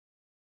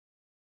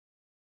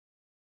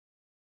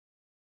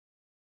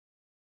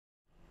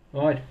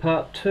Right,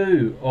 part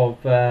two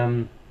of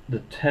the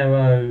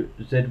Tarot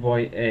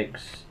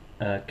ZYX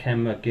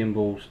camera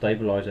gimbal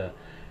stabilizer.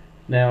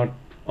 Now,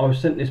 I was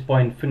sent this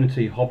by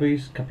Infinity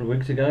Hobbies a couple of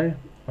weeks ago.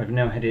 I've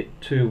now had it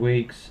 2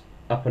 weeks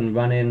up and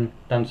running,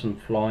 done some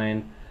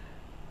flying,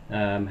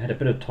 had a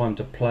bit of time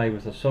to play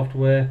with the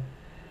software.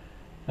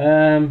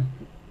 To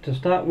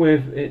start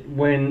with, it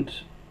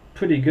went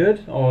pretty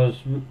good. I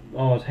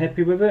was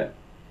happy with it.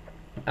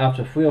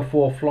 After 3 or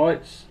 4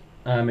 flights,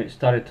 it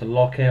started to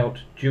lock out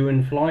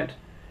during flight,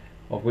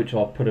 of which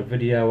I'll put a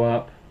video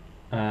up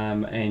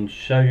and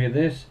show you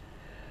this.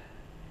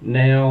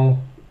 Now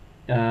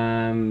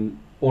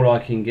all I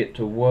can get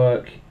to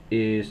work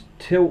is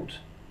tilt,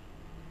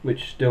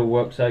 which still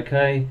works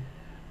okay.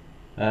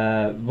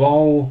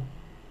 Roll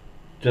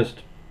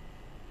just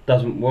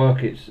doesn't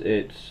work,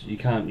 it's you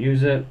can't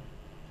use it.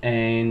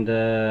 And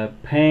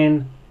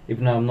pan,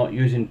 even though I'm not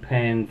using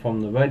pan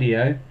from the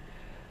radio,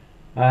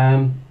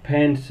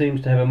 pan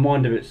seems to have a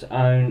mind of its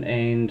own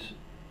and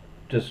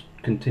just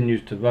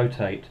continues to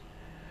rotate.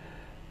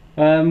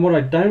 What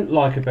I don't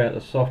like about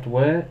the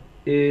software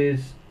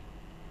is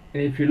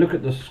if you look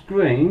at the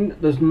screen,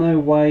 there's no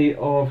way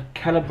of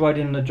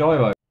calibrating the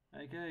gyro.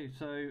 Okay,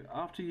 so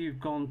after you've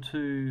gone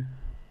to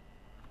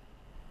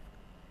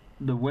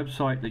the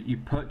website that you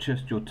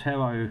purchased your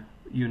Tarot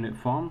unit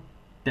from,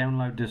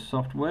 download this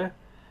software,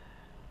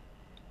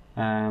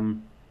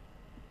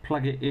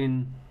 plug it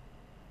in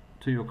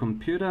to your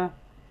computer,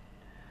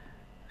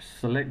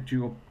 select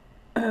your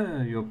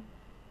your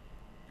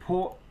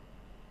port.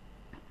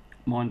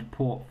 Mine's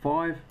port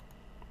 5.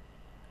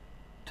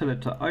 Tell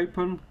it to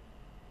open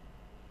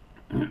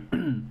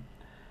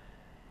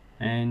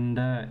and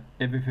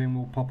everything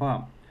will pop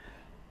up.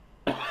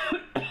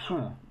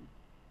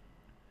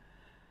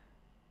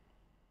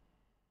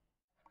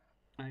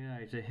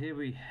 Okay, so here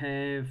we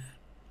have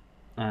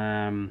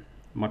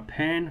my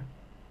pan,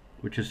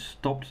 which has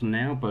stopped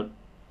now, but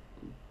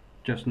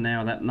just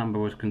now that number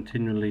was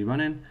continually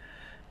running.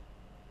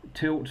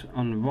 Tilt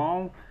and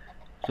roll.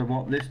 So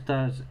what this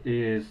does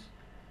is,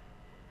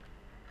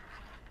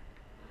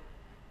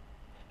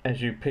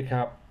 as you pick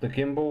up the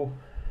gimbal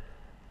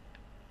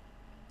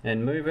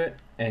and move it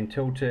and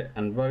tilt it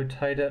and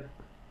rotate it,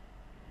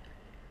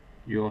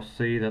 you'll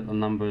see that the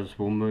numbers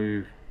will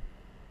move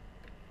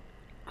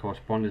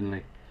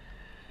correspondingly.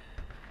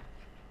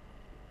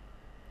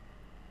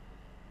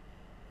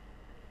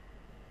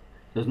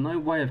 There's no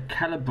way of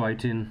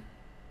calibrating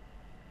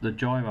the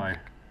gyro.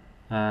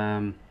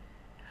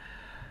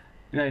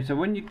 Okay, so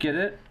when you get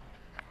it,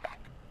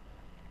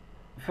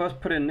 first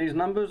put in these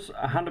numbers,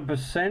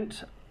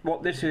 100%.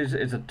 What this is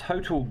a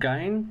total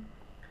gain.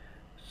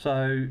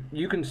 So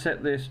you can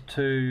set this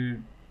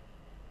to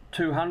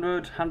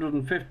 200,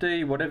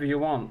 150, whatever you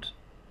want.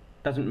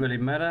 Doesn't really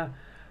matter.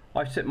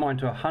 I set mine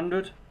to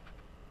 100.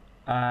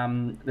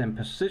 Then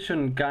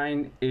precision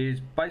gain is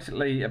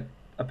basically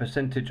a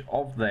percentage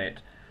of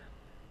that.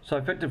 So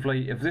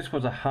effectively, if this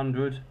was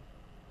 100,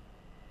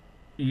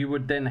 you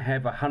would then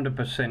have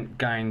 100%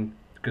 gain,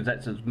 because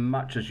that's as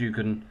much as you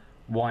can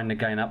wind the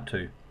gain up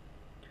to.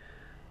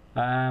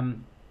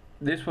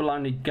 This will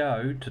only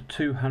go to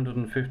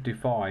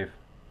 255,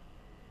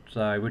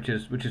 so which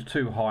is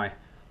too high.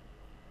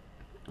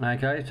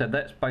 Okay, so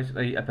that's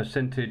basically a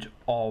percentage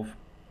of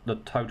the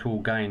total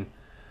gain.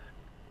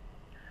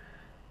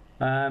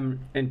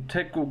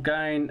 Integral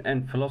gain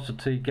and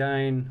velocity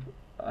gain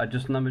are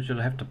just numbers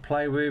you'll have to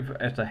play with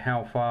as to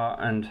how far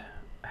and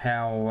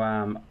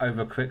how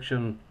over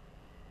correction,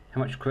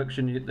 how much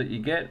correction that you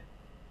get.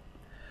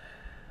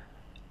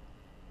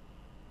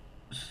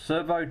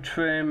 Servo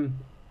trim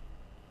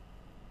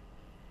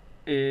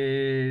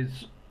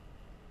is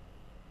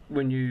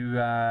when you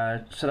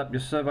set up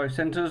your servo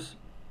centers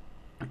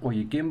or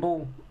your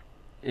gimbal.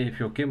 If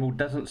your gimbal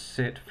doesn't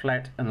sit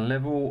flat and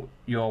level,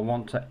 you'll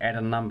want to add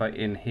a number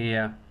in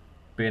here,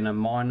 being a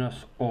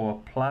minus or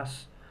a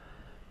plus,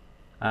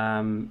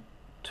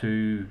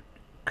 to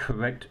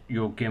correct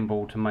your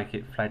gimbal to make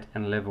it flat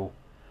and level.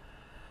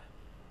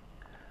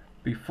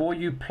 Before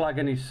you plug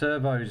any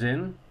servos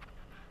in,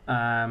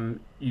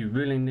 you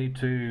really need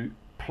to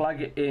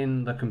plug it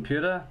in the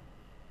computer,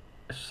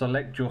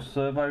 select your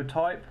servo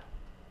type,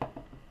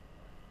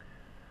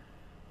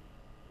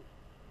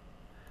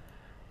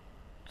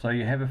 so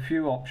you have a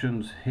few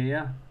options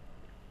here.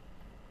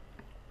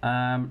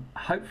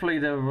 Hopefully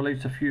they'll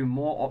release a few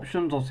more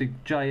options. Obviously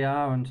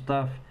JR and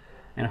stuff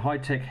and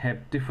High-Tech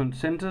have different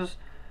centers,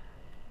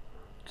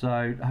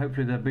 so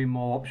hopefully there'll be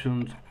more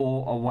options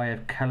or a way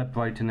of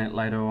calibrating it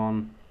later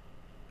on.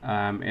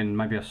 And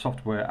maybe a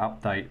software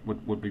update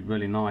would be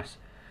really nice.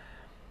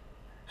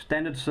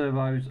 Standard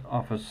servos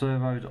are for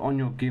servos on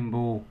your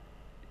gimbal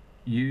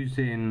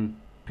using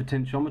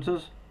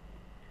potentiometers.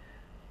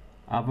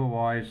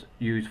 Otherwise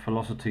use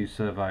velocity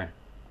servo.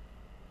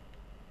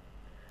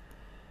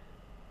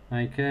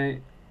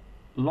 Okay,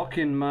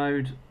 lock-in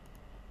mode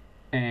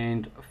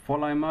and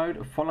follow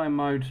mode. Follow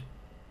mode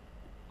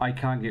I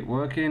can't get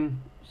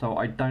working, so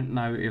I don't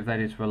know if that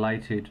is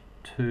related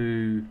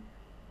to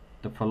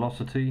the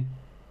velocity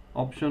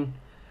option.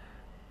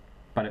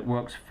 but it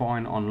works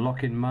fine on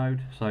lock-in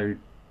mode, so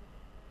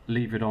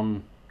leave it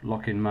on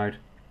lock-in mode.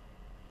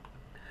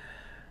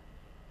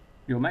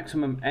 Your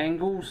maximum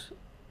angles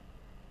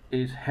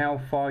is how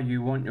far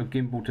you want your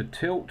gimbal to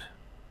tilt.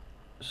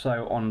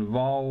 So on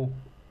roll,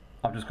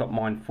 I've just got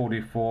mine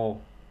 44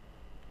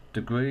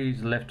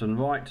 degrees left and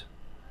right.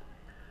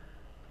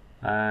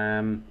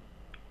 On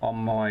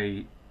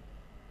my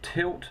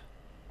tilt,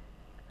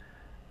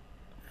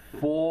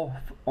 4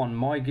 on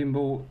my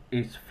gimbal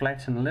is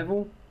flat and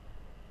level,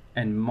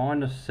 and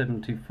minus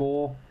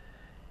 74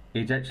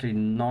 is actually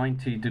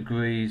 90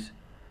 degrees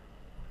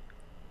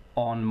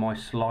on my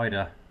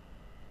slider.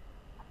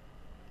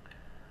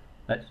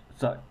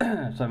 So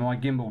my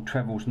gimbal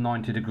travels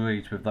 90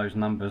 degrees with those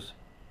numbers.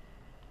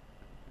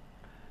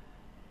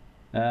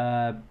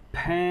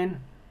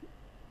 Pan,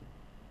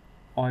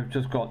 I've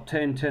just got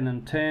 10, 10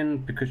 and 10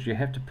 because you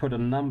have to put a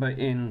number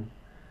in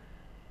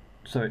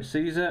so it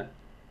sees it.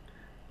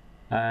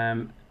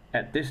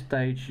 At this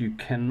stage you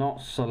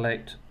cannot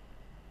select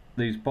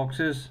these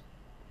boxes,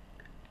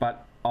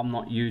 but I'm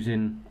not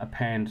using a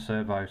pan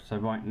servo, so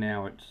right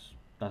now it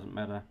doesn't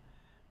matter.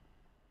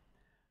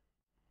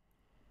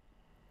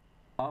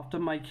 After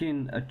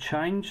making a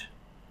change,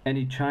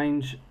 any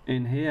change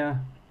in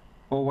here,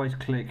 always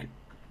click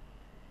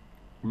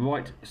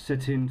right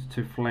settings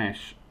to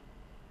flash.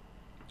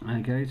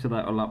 Okay, so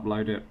that will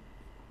upload it.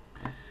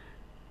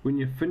 When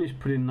you're finished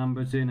putting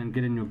numbers in and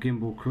getting your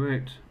gimbal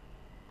correct,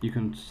 you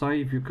can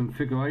save your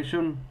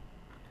configuration.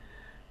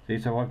 See,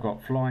 so I've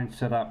got flying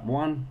setup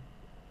 1.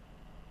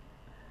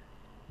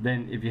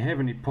 Then if you have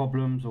any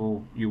problems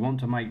or you want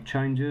to make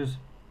changes,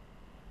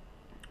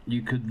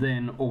 you could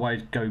then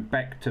always go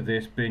back to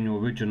this being your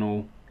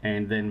original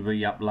and then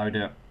re-upload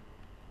it.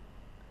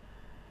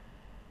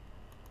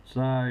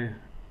 So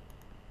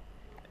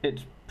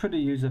it's pretty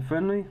user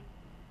friendly.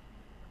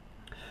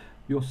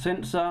 Your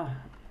sensor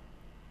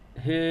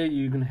here,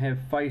 you can have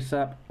face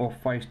up or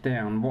face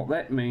down. What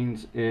that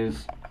means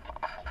is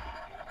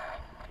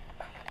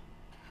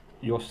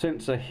your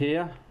sensor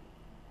here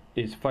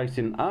is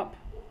facing up,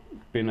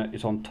 being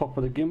it's on top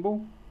of the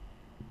gimbal.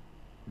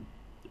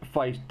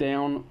 Face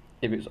down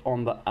if it's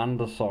on the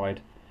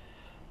underside.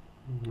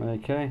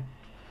 Okay.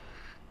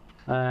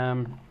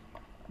 The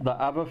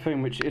other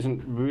thing which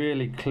isn't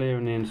really clear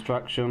in the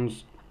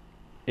instructions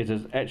is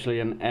there's actually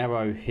an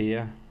arrow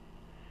here.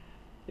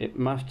 It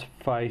must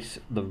face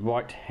the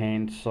right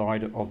hand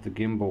side of the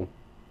gimbal.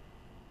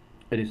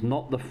 It is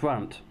not the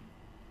front.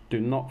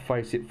 Do not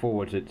face it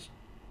forwards, it's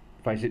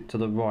face it to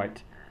the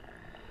right.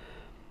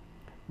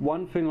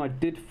 One thing I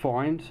did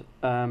find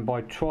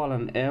by trial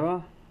and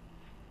error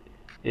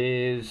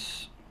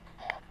is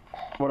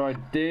what I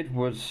did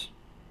was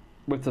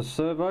with the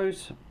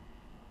servos,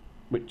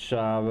 which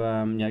are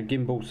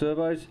gimbal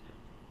servos,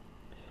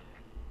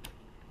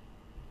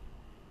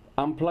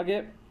 unplug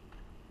it,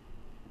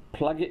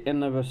 plug it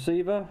in the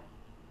receiver,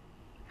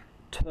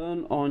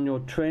 turn on your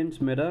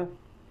transmitter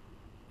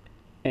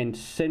and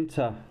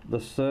center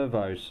the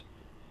servos.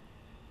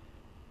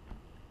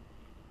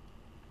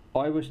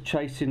 I was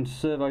chasing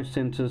servo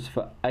centers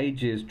for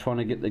ages trying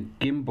to get the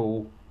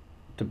gimbal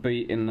to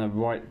be in the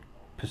right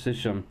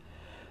position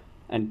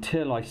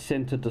until I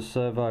centered the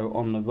servo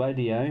on the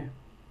radio,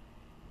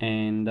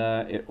 and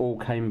it all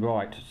came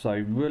right. So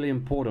really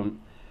important,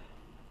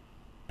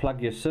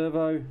 plug your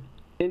servo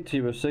into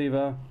your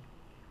receiver,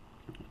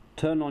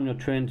 turn on your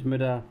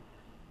transmitter,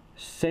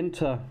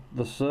 center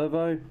the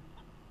servo,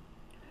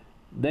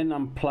 then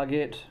unplug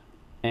it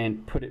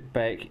and put it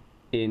back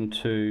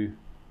into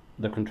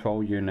the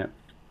control unit.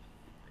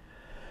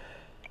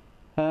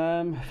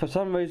 For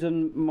some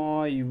reason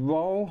my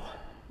roll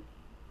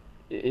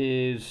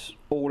is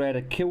all out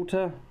of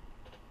kilter.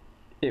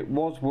 It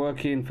was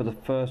working for the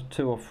first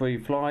 2 or 3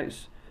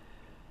 flights,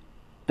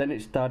 then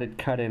it started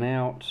cutting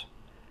out.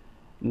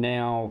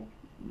 Now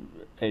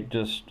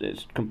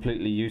it's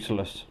completely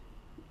useless.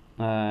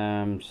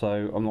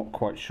 So I'm not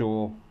quite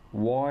sure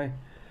why,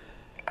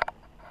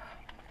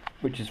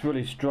 which is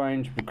really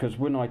strange because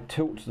when I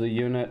tilt the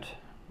unit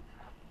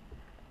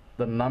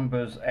the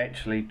numbers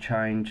actually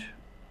change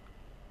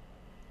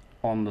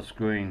on the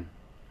screen.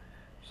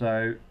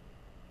 So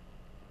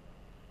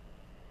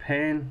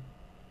pan,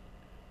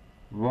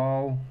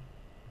 roll,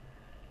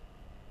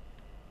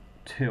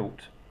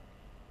 tilt.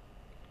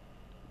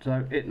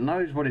 So it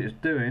knows what it's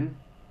doing,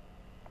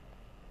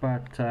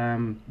 but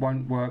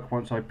won't work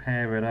once I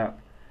pair it up.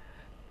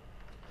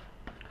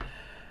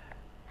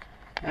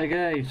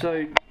 Okay,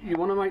 so you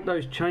want to make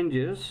those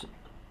changes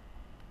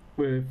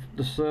with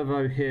the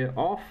servo here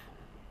off,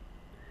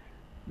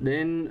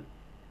 then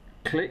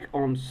click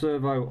on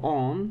servo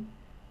on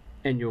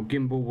and your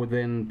gimbal will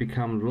then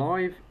become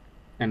live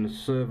and the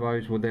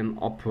servos will then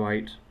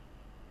operate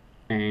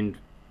and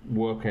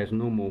work as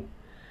normal.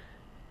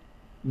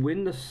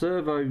 When the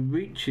servo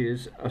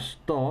reaches a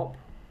stop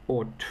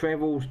or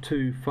travels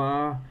too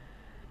far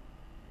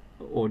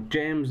or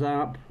jams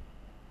up,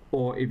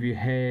 or if you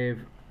have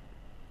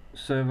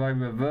servo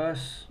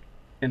reverse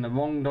in the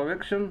wrong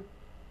direction,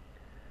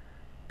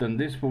 then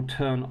this will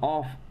turn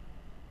off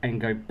and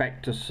go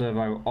back to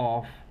servo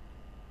off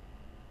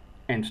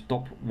and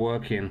stop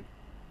working.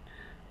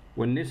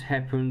 When this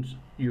happens,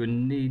 you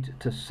need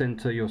to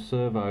center your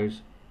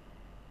servos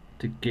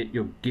to get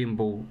your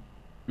gimbal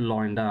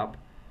lined up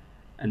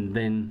and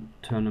then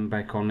turn them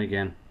back on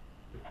again.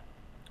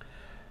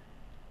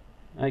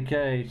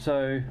 Okay,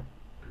 so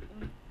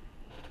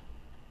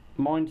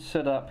mine's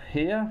set up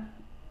here.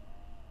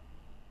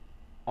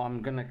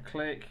 I'm gonna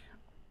click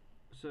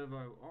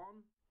servo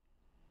on,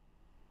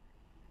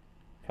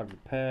 plug the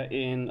power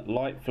in,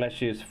 light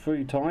flashes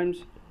 3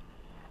 times,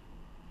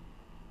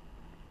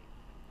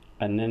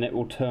 and then it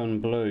will turn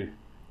blue.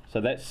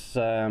 So that's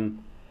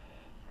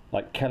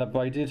like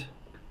calibrated.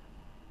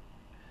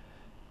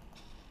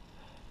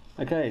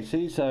 Okay,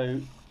 see,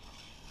 so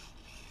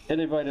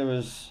elevator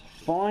is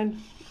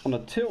fine on a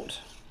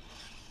tilt,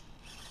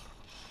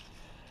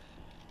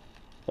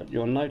 but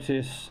you'll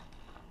notice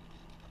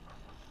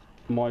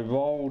my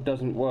roll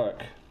doesn't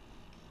work.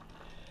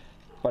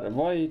 But if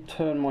I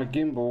turn my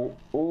gimbal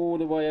all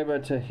the way over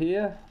to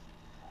here,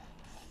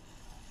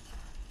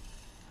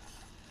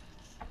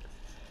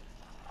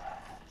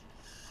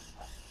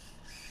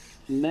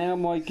 now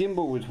my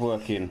gimbal is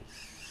working.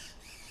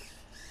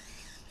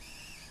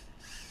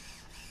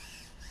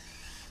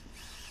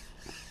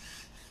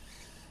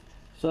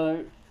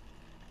 So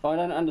I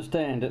don't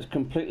understand, it's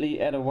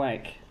completely out of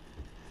whack.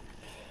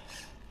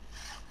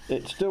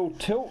 It still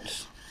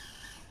tilts,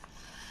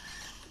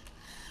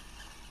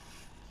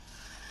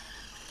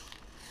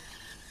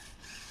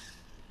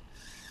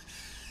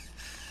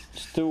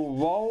 still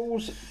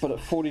rolls, but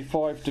at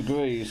 45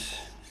 degrees.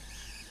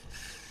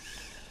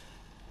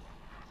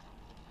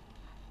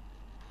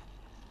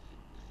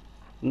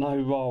 No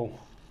roll.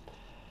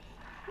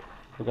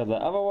 Look at the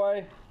other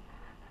way.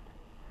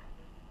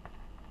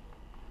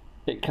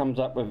 It comes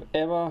up with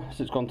error,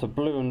 so it's gone to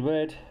blue and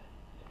red.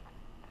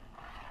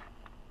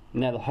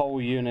 Now the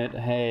whole unit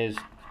has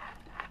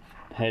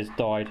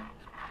died.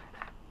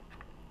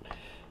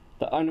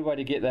 The only way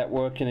to get that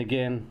working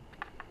again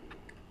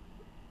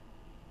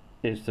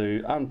is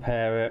to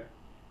unpower it,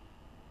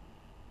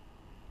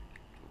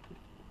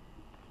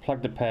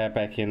 plug the power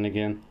back in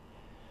again.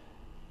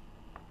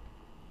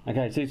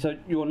 Okay, see, so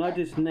you'll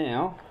notice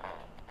now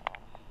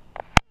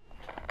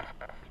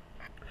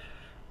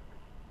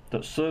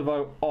that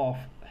servo off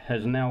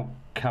has now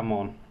come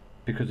on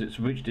because it's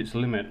reached its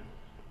limit.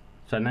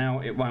 So now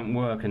it won't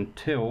work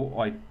until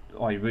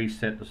I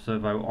reset the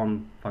servo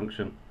on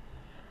function.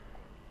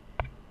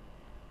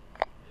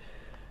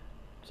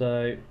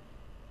 So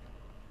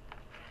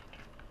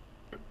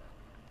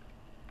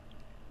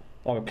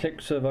I'll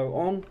click servo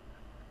on.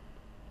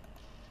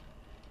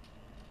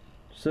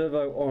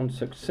 Servo on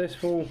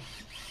successful.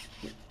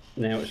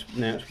 Now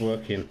it's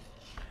working.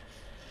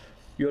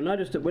 You'll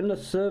notice that when the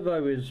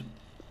servos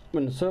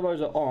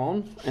are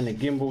on and the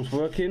gimbal's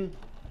working,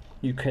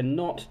 you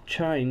cannot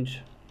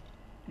change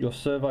your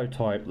servo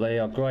type. They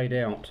are grayed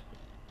out,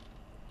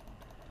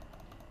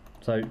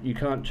 so you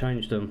can't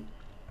change them.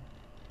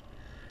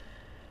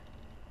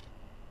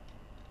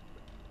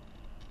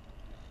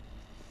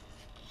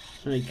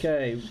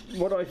 Okay,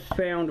 what I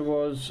found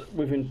was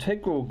with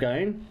integral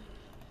gain,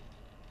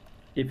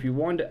 if you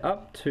wind it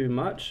up too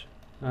much,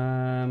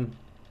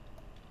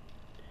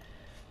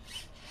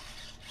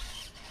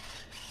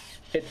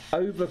 it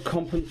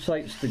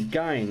overcompensates the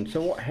gain.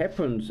 So what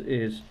happens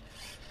is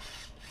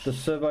the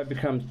servo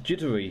becomes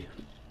jittery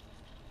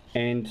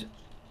and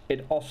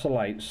it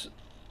oscillates.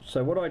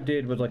 So what I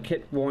did was I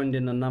kept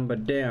winding the number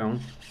down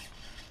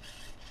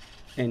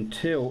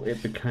until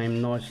it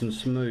became nice and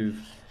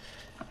smooth.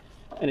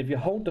 And if you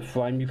hold the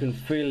frame, you can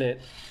feel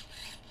it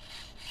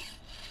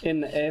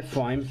in the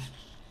airframe.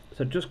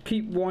 So just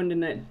keep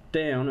winding that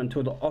down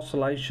until the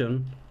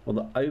oscillation or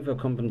the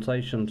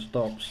overcompensation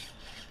stops,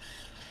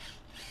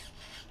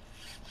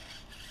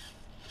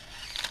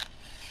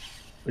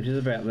 which is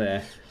about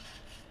there.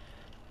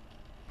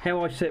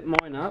 How I set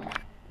mine up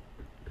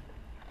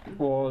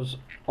was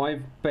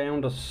I've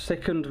bound a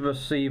second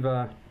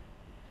receiver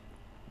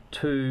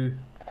to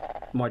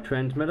my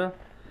transmitter.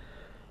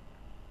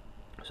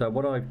 So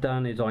what I've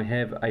done is I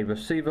have a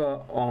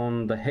receiver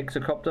on the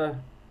hexacopter,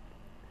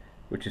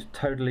 which is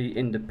totally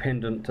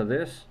independent to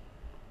this,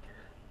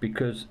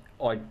 because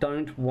I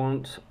don't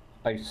want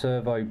a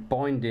servo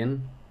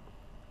binding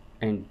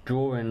and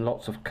drawing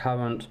lots of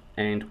current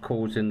and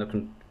causing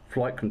the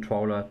flight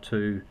controller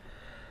to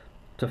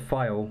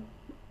fail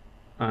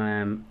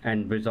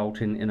and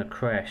resulting in a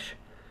crash.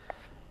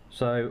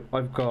 So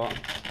I've got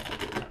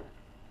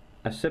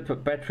a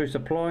separate battery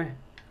supply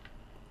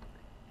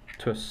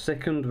to a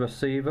second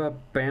receiver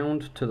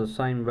bound to the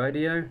same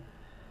radio,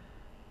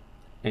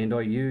 and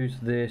I use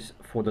this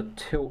for the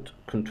tilt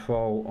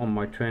control on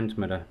my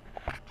transmitter.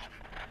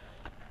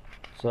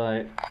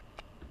 So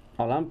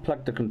I'll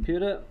unplug the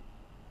computer,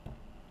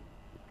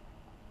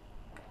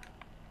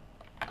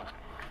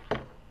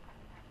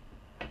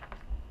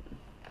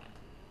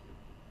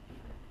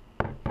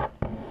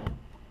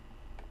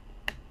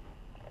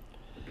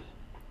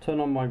 turn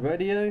on my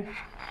radio,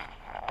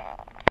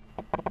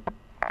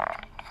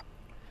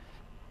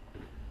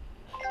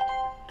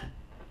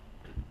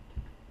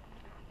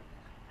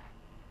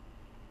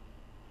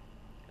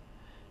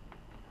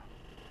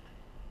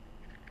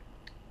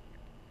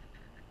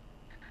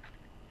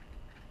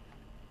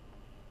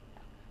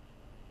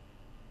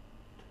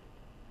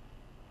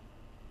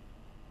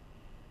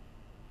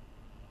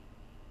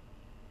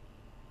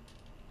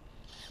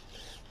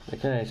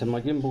 Okay, so my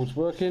gimbal's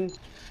working.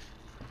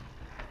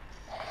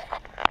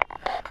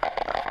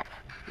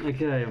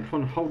 Okay, I'm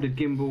trying to hold the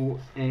gimbal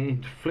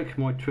and flick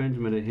my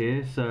transmitter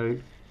here. So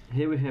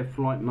here we have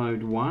flight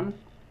mode 1.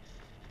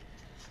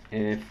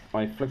 If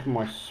I flick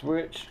my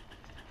switch,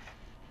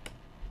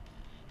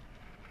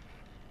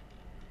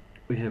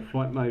 we have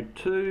flight mode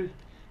 2.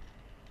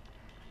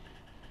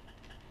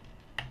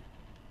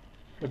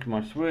 Look at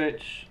my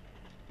switch,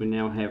 we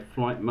now have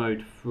flight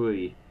mode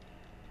 3.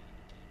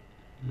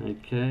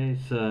 Okay,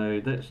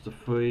 so that's the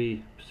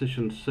 3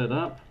 positions set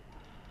up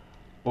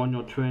on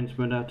your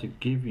transmitter to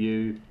give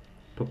you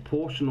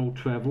proportional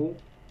travel,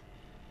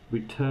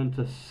 return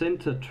to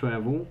center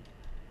travel,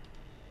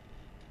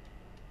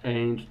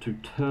 and to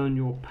turn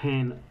your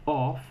pan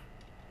off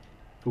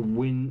for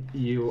when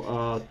you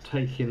are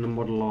taking the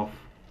model off.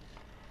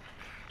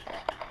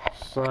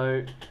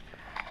 So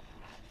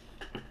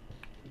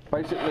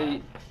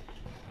basically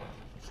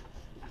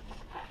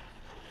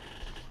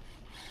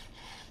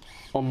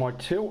on my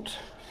tilt,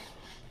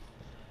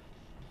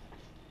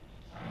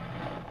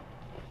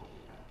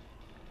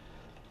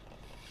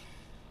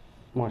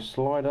 my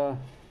slider,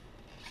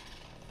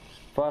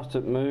 faster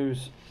it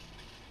moves,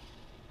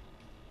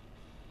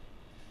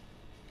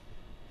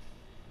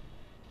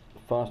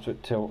 faster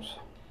it tilts.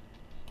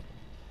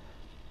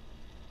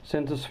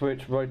 Center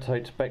switch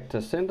rotates back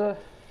to center,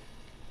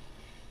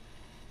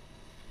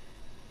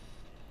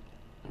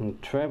 and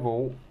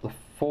travel the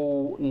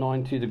full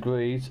 90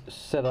 degrees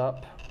set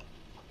up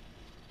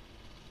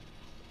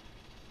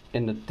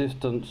in the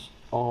distance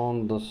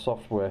on the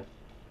software.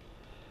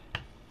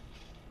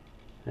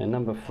 And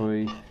number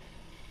 3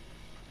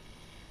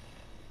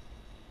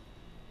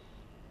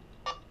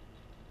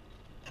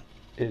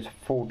 is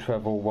full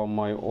travel one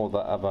way or the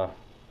other.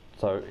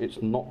 So it's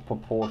not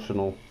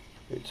proportional,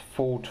 it's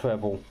full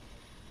travel.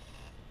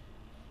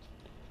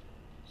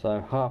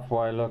 So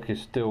halfway look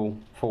is still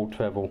full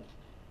travel.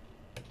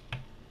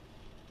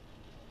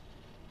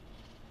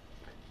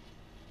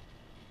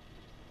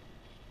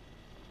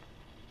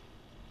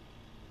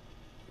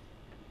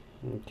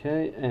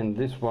 Okay, and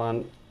this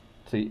one,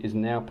 see, is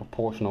now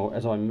proportional.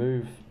 As I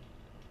move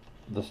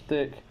the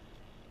stick,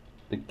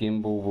 the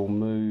gimbal will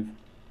move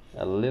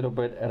a little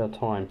bit at a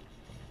time.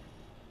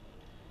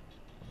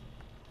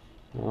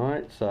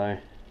 Alright, so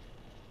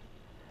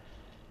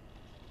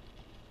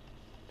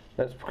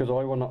that's because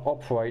I want to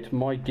operate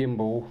my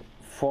gimbal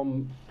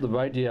from the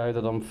radio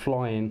that I'm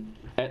flying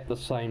at the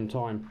same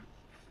time.